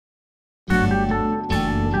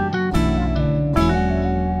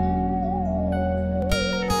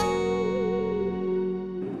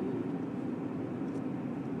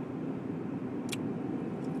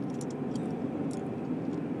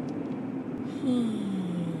We've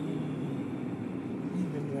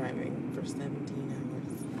been driving for 17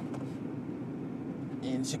 hours.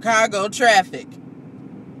 In Chicago traffic.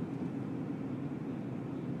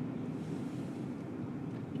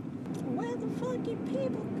 Where the fucking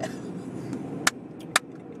people go?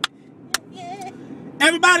 Yeah.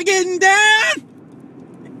 Everybody getting down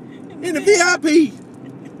in the VIP.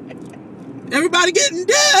 Everybody getting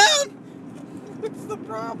down. What's the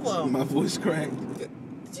problem? My voice cracked.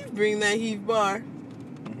 Did you bring that Heath bar?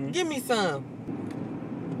 Mm-hmm. Give me some.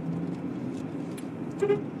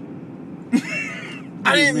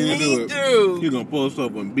 I didn't mean to. You're gonna pull us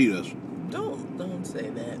up and beat us. Don't say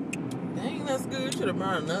that. Dang, that's good. You should have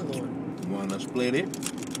brought another one. You wanna split it?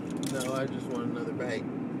 No, I just want another bite.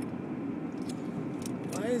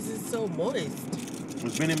 Why is it so moist?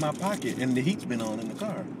 It's been in my pocket and the heat's been on in the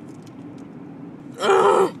car.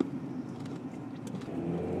 Ugh.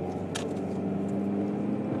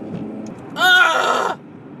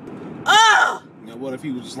 Now what if he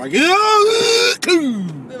was just like, Then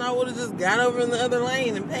I would have just got over in the other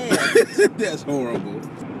lane and passed. That's horrible.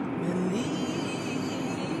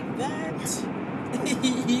 Believe that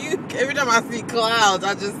you. Every time I see clouds,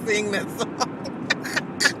 I just sing that song.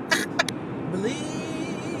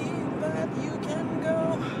 Believe that you can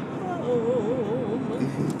go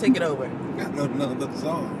home. Take it over. Got another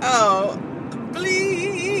song. Oh,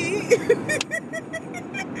 believe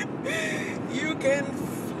you can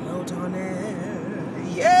float on air.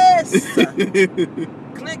 Yes.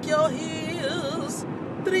 Click your heels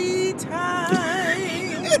 3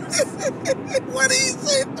 times. Why do you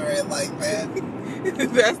say 3 like that?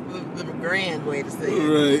 That's the grand way to say it.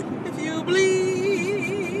 Right. If you believe,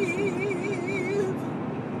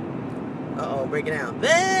 uh-oh, break it out.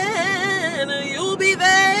 Then you'll be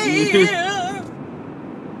there.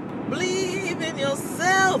 Believe in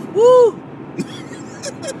yourself. Woo!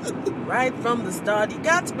 Right from the start, you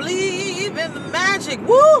got to believe in the magic.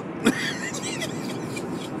 Woo!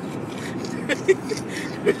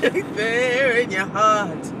 Right there in your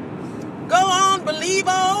heart. Go on, believe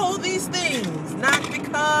all these things, not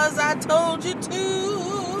because I told you to.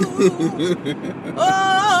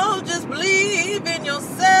 Oh, just believe in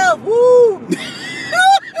yourself. Woo!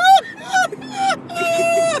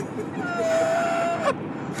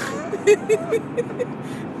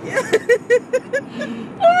 Yes,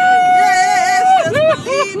 just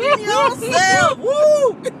believe in yourself.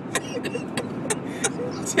 Woo!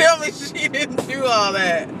 Tell me she didn't do all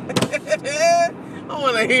that. I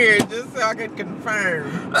want to hear it just so I can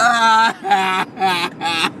confirm.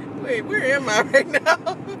 Wait, where am I right now?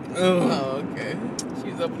 Oh, okay.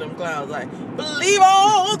 She's up in them clouds like, believe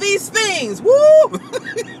all these things. Woo!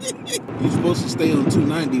 You're supposed to stay on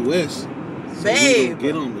 290 West. So Babe.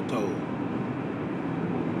 Get on the toll.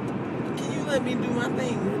 Can you let me do my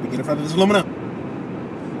thing? Get in front of this aluminum.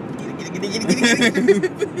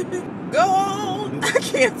 Go on. I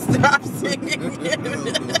can't stop singing.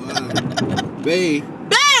 Babe.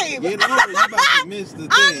 Babe! Get over. You about to miss the thing.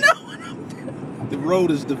 I know what I'm doing. The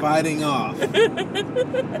road is dividing off.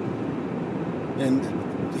 And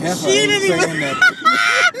half She didn't saying even. that.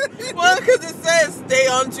 Well, because it says stay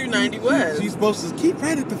on 290 West. She's supposed to keep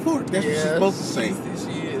right at the fork. That's what she's supposed to say. She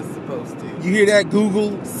is supposed to. You hear that,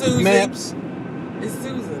 Google Susan. Maps? It's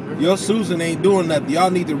Susan. Your Susan ain't doing nothing.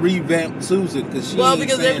 Y'all need to revamp Susan because she ain't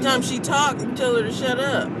because saying every time nothing. she talks, you tell her to shut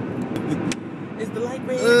up. Is the light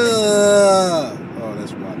red? Oh,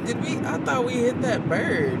 that's why. Did we? I thought we hit that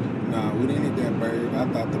bird. Nah, we didn't hit that bird. I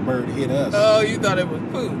thought the bird hit us. Oh, you thought it was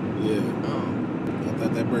poop. Yeah. Oh. I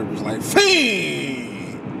thought that bird was like, Fee!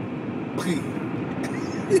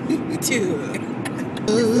 Dude.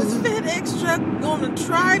 Is this FedEx truck gonna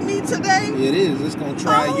try me today? It is. It's gonna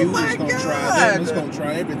try Oh you. my It's gonna try God. them. It's gonna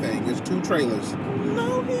try everything. It's 2 trailers.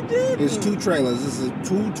 No, he didn't. It's 2 trailers. This is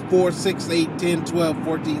 2, 4, 6, 8, 10, 12,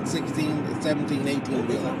 14, 16, 17, 18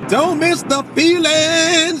 wheeler. Don't miss the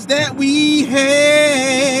feelings that we had.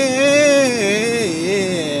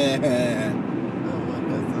 Oh my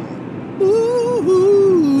God. Ooh,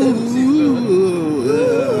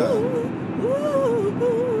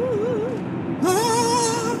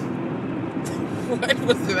 What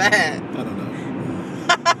was that? I don't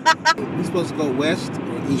know. We're supposed to go west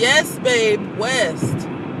or east? Yes, babe, west.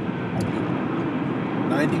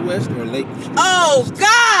 90 west or Lake Street? Oh,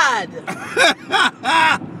 God!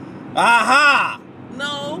 Aha!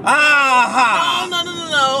 No. Aha!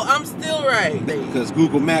 No. I'm still right. Because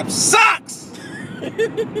Google Maps sucks!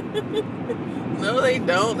 No, they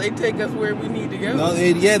don't. They take us where we need to go. No,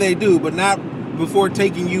 yeah, they do, but not before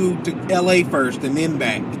taking you to LA first and then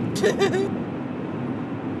back. As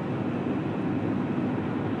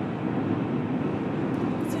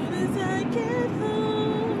soon as I can.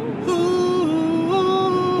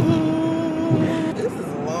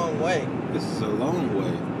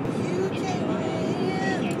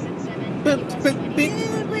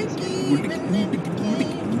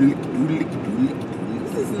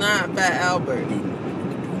 not Fat Albert.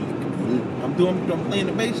 I'm playing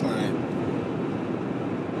the bass line.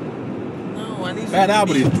 No, I need you Fat to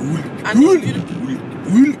Albert be, is. I need you to.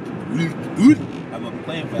 I'm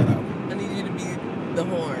playing Fat Albert. I need you to be the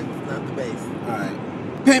horns, not the bass. All right.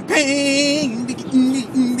 Wait,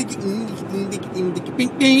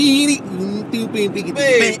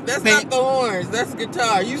 that's not the horns. That's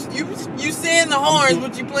guitar. You saying the horns,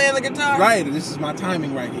 but you playing the guitar? Right. This is my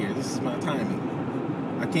timing right here. This is my timing.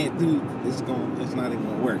 I can't do this. It's not even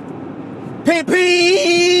gonna work. That's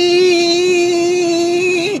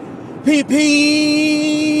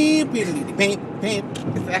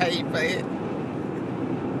Is that how you play it?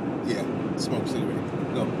 Yeah. Smoke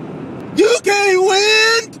cigarette. Go. You can't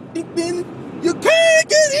win. You can't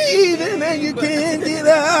get even, and you can't get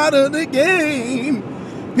out of the game.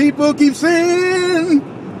 People keep saying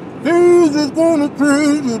things is gonna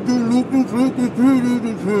change.